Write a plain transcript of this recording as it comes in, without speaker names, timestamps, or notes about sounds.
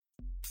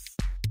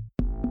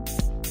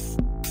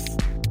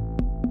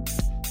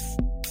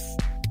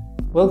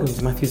Welcome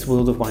to Matthew's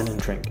World of Wine and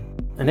Drink,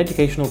 an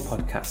educational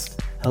podcast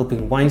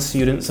helping wine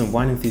students and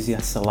wine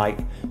enthusiasts alike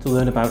to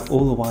learn about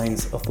all the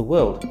wines of the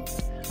world.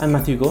 I'm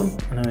Matthew Gorn,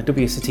 and I'm a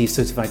WSET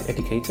certified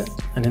educator,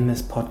 and in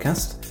this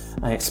podcast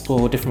I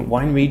explore different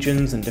wine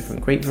regions and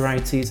different grape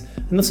varieties,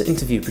 and also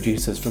interview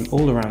producers from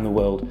all around the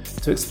world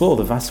to explore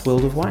the vast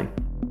world of wine.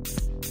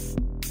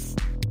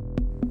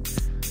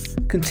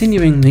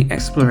 Continuing the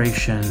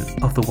exploration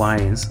of the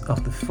wines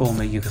of the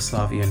former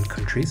Yugoslavian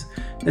countries,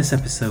 this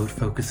episode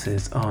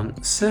focuses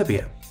on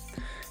Serbia.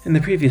 In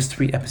the previous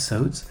 3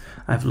 episodes,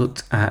 I've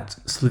looked at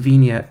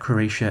Slovenia,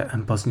 Croatia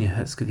and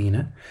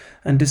Bosnia-Herzegovina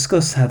and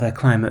discussed how their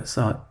climates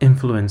are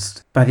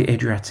influenced by the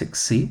Adriatic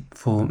Sea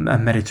for a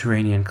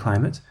Mediterranean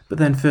climate, but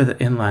then further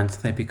inland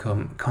they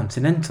become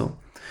continental.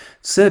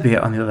 Serbia,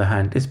 on the other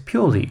hand, is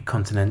purely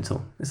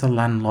continental. It's a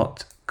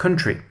landlocked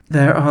country.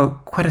 There are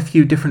quite a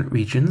few different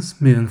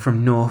regions moving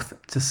from north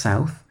to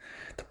south.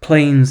 The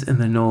plains in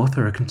the north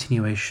are a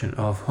continuation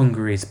of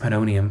Hungary's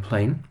Pannonian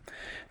Plain.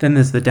 Then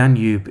there's the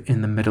Danube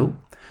in the middle,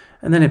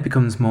 and then it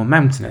becomes more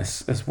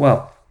mountainous as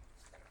well.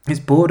 It's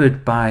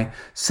bordered by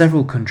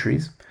several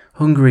countries: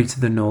 Hungary to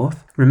the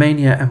north,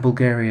 Romania and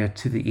Bulgaria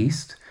to the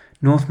east,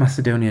 North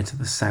Macedonia to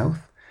the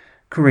south,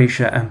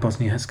 Croatia and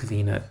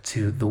Bosnia-Herzegovina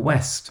to the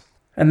west.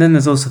 And then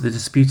there's also the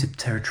disputed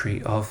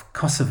territory of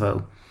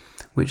Kosovo,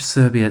 which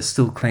Serbia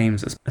still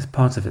claims as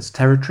part of its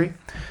territory,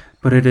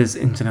 but it is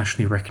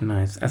internationally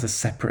recognized as a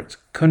separate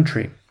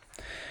country.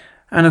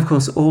 And of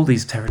course, all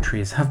these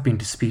territories have been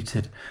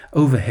disputed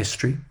over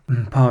history,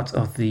 part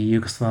of the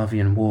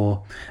Yugoslavian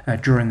war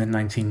during the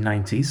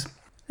 1990s,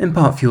 in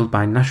part fueled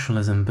by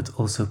nationalism, but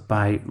also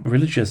by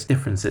religious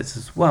differences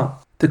as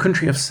well. The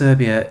country of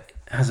Serbia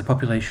has a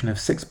population of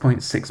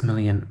 6.6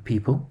 million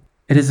people.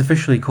 It is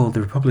officially called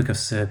the Republic of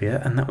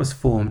Serbia, and that was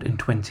formed in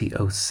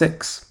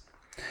 2006.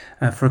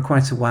 For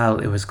quite a while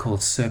it was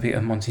called Serbia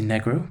and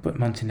Montenegro, but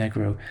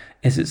Montenegro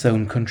is its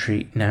own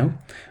country now,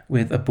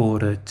 with a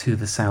border to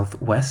the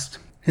southwest.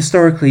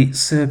 Historically,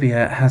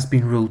 Serbia has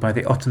been ruled by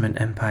the Ottoman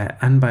Empire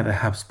and by the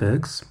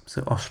Habsburgs,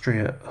 so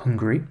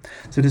Austria-Hungary.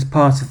 So it is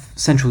part of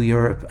Central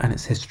Europe and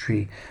its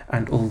history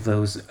and all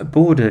those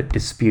border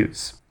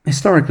disputes.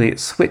 Historically, it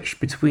switched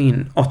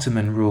between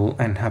Ottoman rule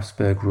and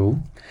Habsburg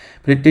rule,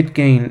 but it did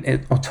gain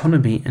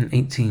autonomy in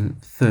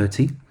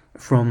 1830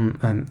 from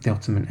the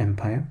Ottoman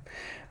Empire,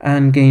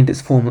 and gained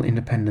its formal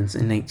independence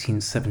in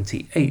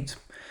 1878.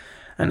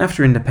 And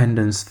after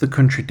independence, the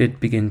country did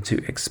begin to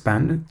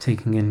expand,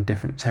 taking in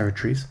different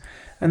territories,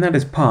 and that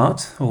is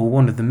part, or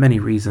one of the many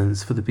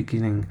reasons for the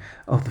beginning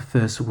of the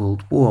First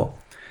World War.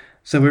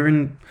 So we're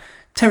in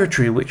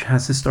territory which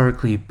has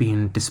historically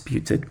been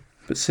disputed,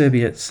 but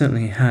Serbia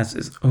certainly has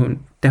its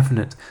own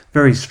definite,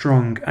 very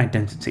strong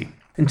identity.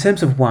 In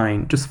terms of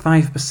wine, just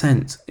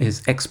 5%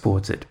 is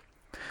exported.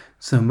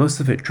 So most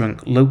of it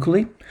drunk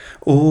locally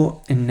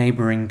or in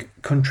neighbouring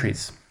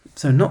countries.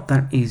 So not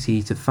that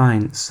easy to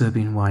find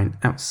Serbian wine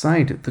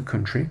outside the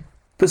country,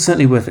 but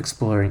certainly worth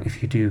exploring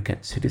if you do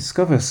get to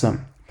discover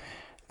some.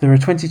 There are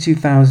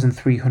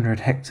 22,300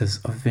 hectares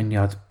of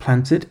vineyards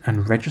planted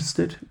and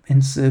registered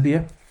in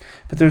Serbia,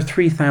 but there are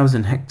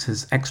 3,000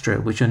 hectares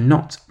extra which are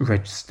not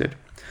registered.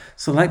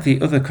 So like the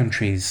other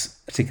countries,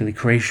 particularly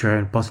Croatia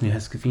and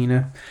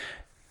Bosnia-Herzegovina,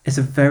 it's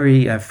a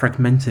very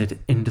fragmented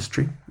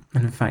industry.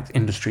 And in fact,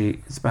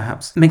 industry is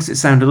perhaps makes it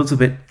sound a little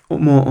bit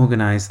more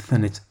organised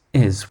than it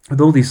is.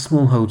 With all these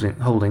small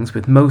holdings,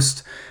 with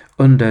most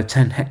under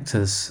 10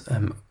 hectares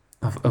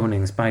of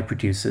ownings by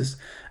producers,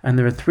 and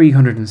there are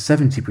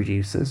 370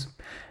 producers,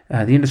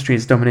 the industry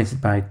is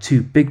dominated by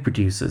 2 big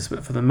producers,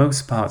 but for the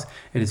most part,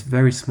 it is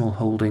very small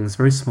holdings,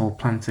 very small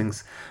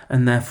plantings,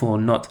 and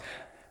therefore not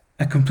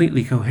a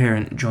completely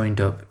coherent,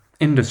 joined-up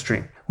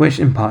industry, which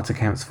in part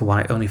accounts for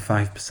why only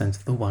 5%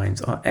 of the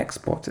wines are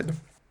exported.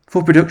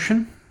 For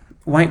production,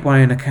 white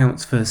wine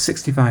accounts for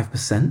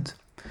 65%,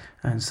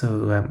 and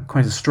so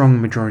quite a strong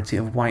majority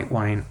of white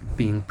wine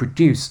being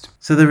produced.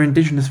 So there are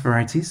indigenous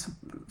varieties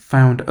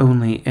found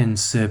only in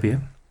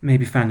Serbia,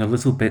 maybe found a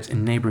little bit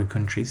in neighbouring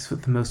countries, for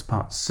the most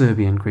part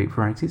Serbian grape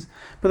varieties,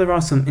 but there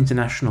are some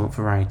international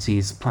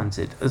varieties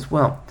planted as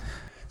well.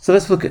 So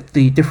let's look at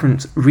the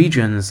different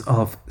regions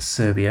of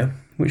Serbia,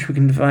 which we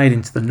can divide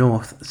into the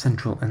north,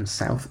 central and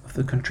south of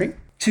the country.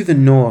 To the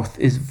north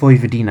is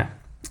Vojvodina,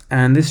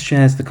 and this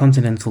shares the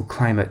continental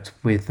climate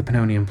with the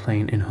Pannonian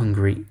Plain in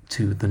Hungary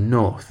to the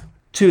north.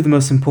 2 of the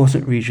most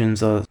important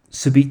regions are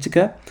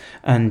Subotica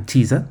and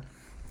Tisa.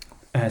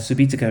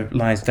 Subotica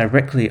lies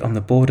directly on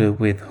the border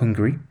with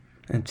Hungary,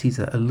 and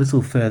Tisa a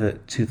little further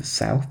to the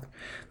south.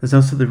 There's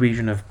also the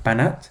region of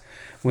Banat,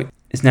 which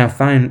is now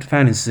found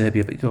in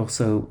Serbia, but it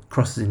also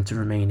crosses into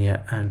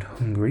Romania and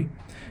Hungary.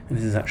 And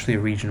this is actually a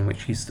region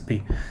which used to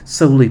be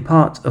solely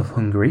part of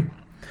Hungary.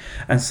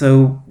 And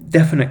so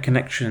definite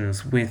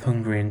connections with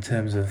Hungary in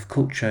terms of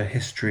culture,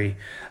 history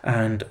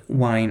and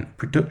wine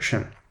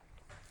production.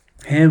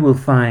 Here we'll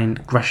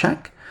find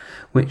Grashak,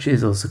 which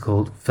is also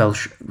called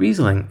Welsh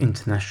Riesling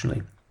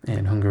internationally.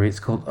 In Hungary it's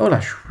called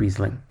Olash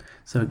Riesling.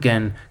 So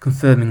again,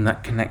 confirming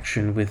that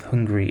connection with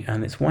Hungary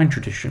and its wine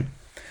tradition.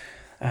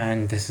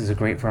 And this is a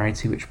grape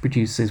variety which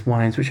produces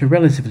wines which are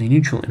relatively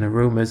neutral in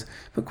aromas,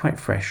 but quite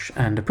fresh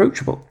and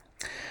approachable.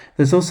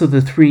 There's also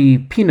the 3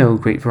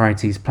 Pinot grape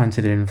varieties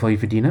planted in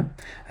Vojvodina,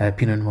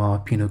 Pinot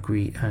Noir, Pinot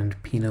Gris,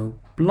 and Pinot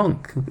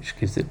Blanc, which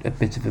gives it a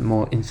bit of a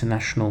more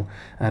international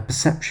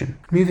perception.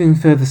 Moving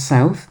further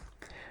south,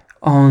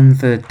 on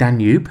the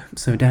Danube,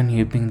 so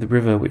Danube being the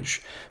river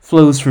which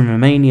flows from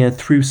Romania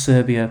through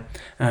Serbia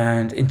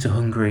and into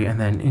Hungary and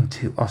then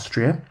into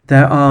Austria,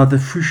 there are the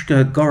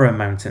Fruška Gora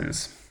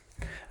mountains.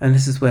 And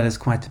this is where there's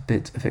quite a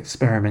bit of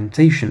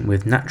experimentation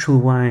with natural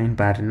wine,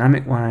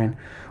 biodynamic wine,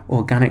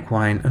 organic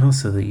wine, and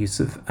also the use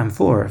of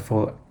amphora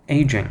for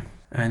aging.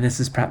 And this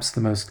is perhaps the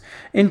most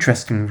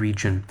interesting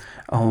region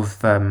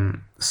of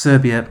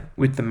Serbia,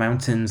 with the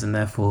mountains and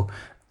therefore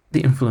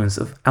the influence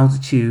of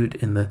altitude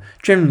in the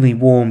generally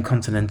warm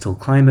continental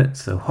climate,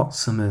 so hot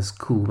summers,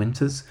 cool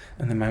winters,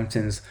 and the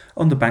mountains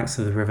on the banks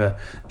of the river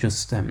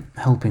just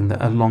helping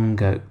a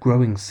longer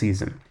growing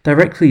season.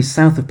 Directly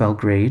south of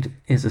Belgrade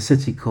is a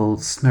city called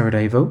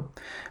Smederevo,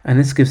 and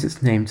this gives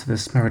its name to the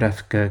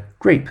Smederevka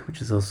grape,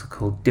 which is also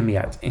called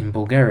Dimyat in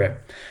Bulgaria.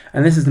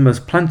 And this is the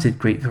most planted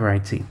grape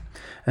variety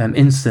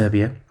in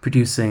Serbia,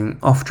 producing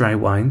off-dry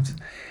wines,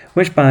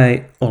 which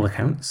by all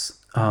accounts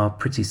are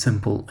pretty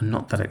simple and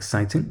not that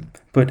exciting,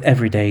 but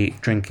everyday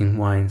drinking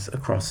wines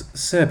across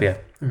Serbia,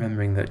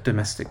 remembering that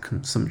domestic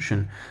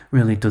consumption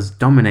really does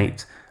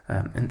dominate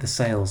in the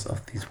sales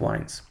of these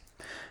wines.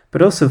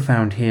 But also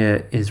found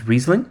here is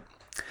Riesling,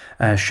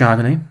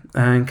 Chardonnay,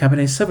 and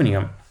Cabernet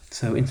Sauvignon,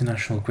 so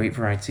international grape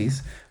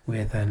varieties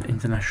with an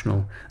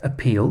international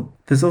appeal.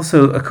 There's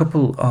also a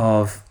couple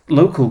of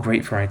local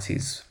grape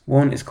varieties.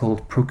 One is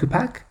called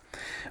Prokupak,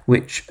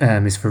 which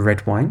is for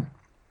red wine,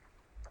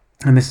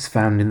 and this is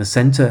found in the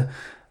centre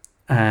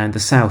and the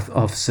south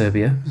of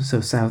Serbia,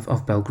 so south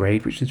of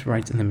Belgrade, which is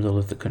right in the middle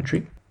of the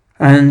country.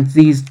 And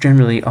these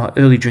generally are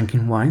early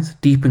drinking wines,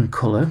 deep in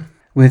colour,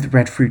 with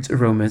red fruit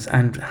aromas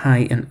and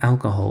high in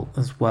alcohol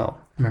as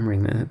well,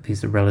 remembering that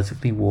these are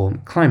relatively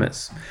warm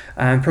climates.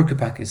 And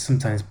Prokupak is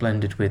sometimes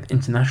blended with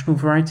international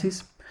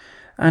varieties,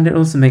 and it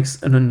also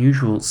makes an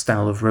unusual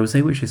style of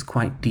rosé, which is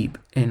quite deep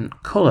in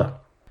colour.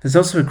 There's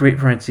also a grape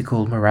variety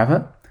called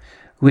Morava,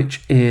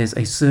 which is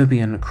a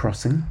Serbian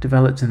crossing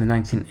developed in the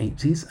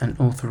 1980s and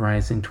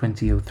authorized in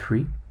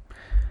 2003.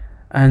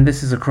 And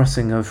this is a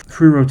crossing of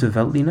Frurote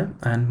Veltliner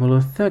and Muller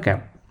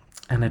Thurgau,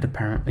 and it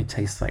apparently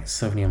tastes like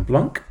Sauvignon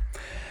Blanc.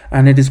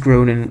 And it is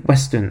grown in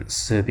western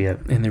Serbia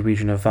in the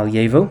region of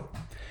Valjevo,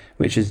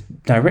 which is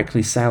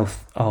directly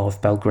south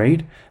of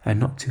Belgrade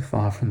and not too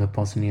far from the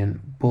Bosnian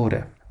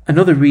border.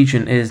 Another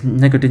region is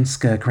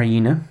Negodinska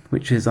Krajina,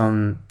 which is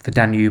on the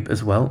Danube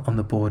as well, on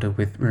the border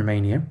with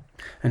Romania.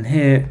 And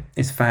here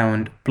is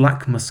found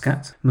black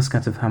muscat,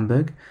 muscat of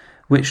Hamburg,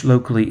 which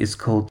locally is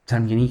called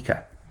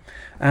Tamjanica.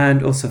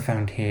 And also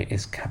found here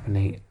is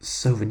Cabernet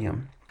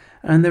Sauvignon.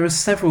 And there are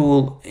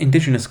several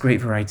indigenous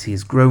grape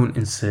varieties grown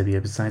in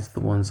Serbia besides the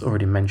ones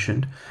already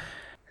mentioned.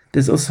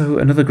 There's also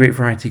another grape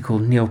variety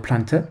called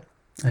Neoplanta,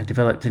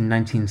 developed in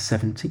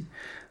 1970,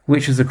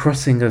 which is a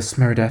crossing of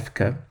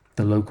Smerdevka,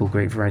 the local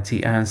grape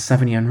variety, and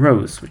Sauvignon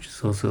Rose, which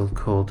is also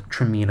called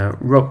Tramina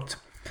Rot.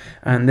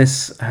 And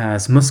this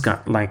has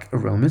muscat-like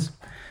aromas.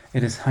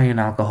 It is high in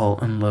alcohol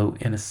and low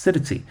in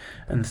acidity,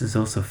 and this is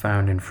also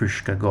found in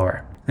Fruška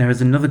Gora. There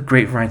is another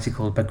grape variety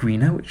called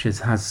Bagrina, which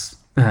has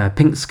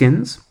pink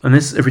skins, and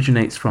this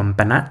originates from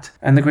Banat.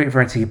 And the grape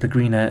variety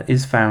Bagrina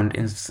is found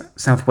in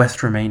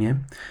southwest Romania,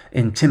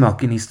 in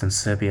Timok in eastern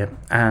Serbia,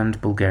 and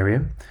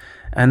Bulgaria.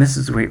 And this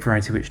is a grape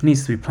variety which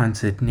needs to be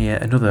planted near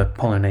another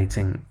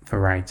pollinating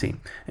variety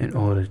in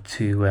order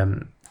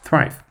to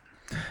thrive.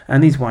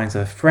 And these wines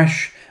are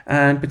fresh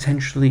and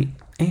potentially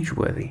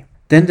age-worthy.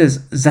 Then there's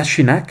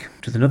Zashinak,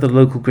 which is another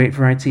local grape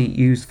variety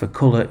used for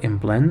colour in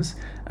blends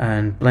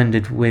and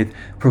blended with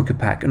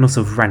Prokupak, and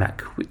also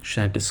Vranak, which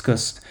I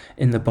discussed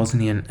in the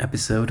Bosnian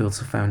episode,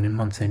 also found in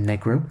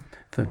Montenegro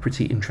for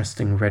pretty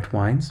interesting red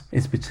wines.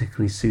 It's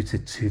particularly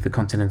suited to the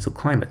continental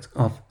climate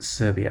of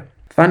Serbia.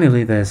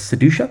 Finally, there's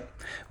Sedusha,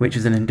 which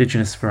is an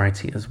indigenous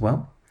variety as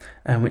well,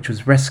 and which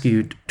was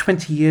rescued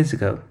 20 years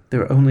ago.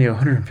 There were only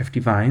 150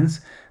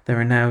 vines. There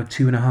are now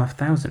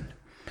 2,500.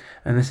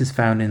 And this is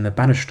found in the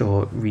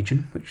Banastor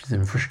region, which is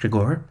in Fruška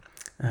Gora,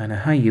 and a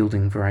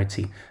high-yielding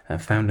variety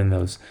found in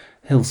those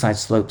hillside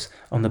slopes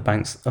on the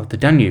banks of the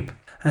Danube.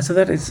 And so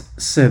that is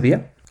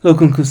Serbia.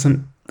 Local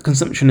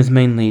consumption is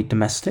mainly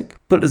domestic,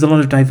 but there's a lot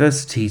of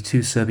diversity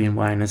to Serbian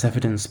wine, as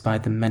evidenced by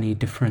the many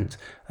different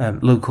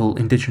local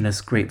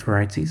indigenous grape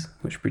varieties,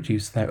 which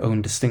produce their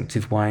own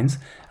distinctive wines,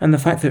 and the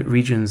fact that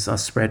regions are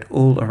spread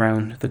all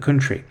around the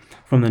country,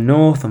 from the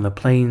north on the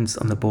plains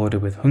on the border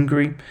with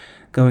Hungary,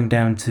 going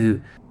down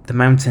to the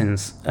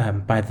mountains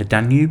by the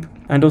Danube,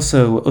 and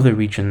also other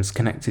regions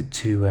connected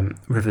to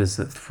rivers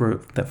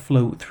that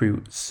flow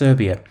through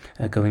Serbia,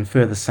 going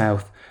further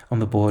south on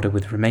the border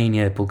with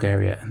Romania,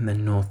 Bulgaria, and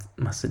then North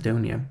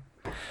Macedonia.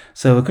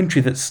 So a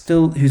country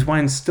whose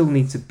wines still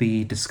need to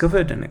be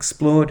discovered and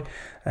explored.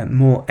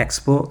 More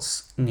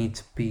exports need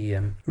to be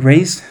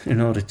raised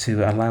in order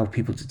to allow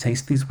people to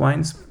taste these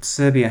wines.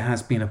 Serbia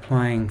has been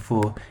applying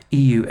for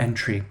EU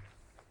entry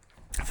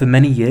for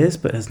many years,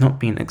 but has not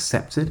been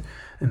accepted,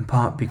 in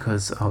part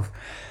because of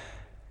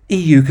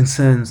EU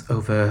concerns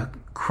over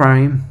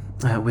crime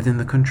within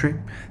the country.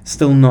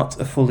 Still not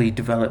a fully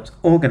developed,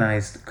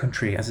 organised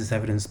country, as is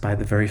evidenced by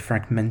the very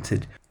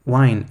fragmented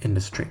wine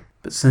industry,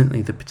 but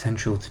certainly the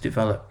potential to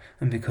develop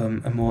and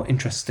become more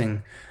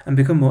interesting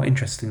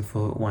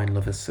for wine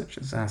lovers such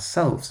as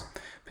ourselves,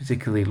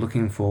 particularly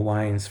looking for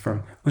wines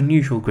from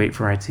unusual grape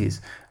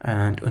varieties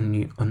and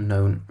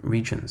unknown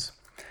regions.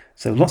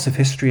 So lots of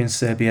history in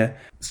Serbia,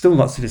 still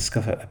lots to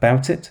discover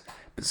about it,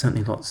 but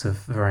certainly lots of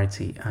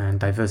variety and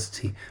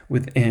diversity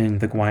within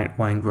the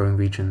wine growing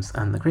regions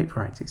and the grape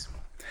varieties.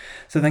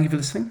 So thank you for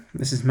listening.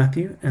 This is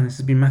Matthew, and this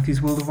has been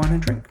Matthew's World of Wine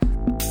and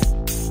Drink.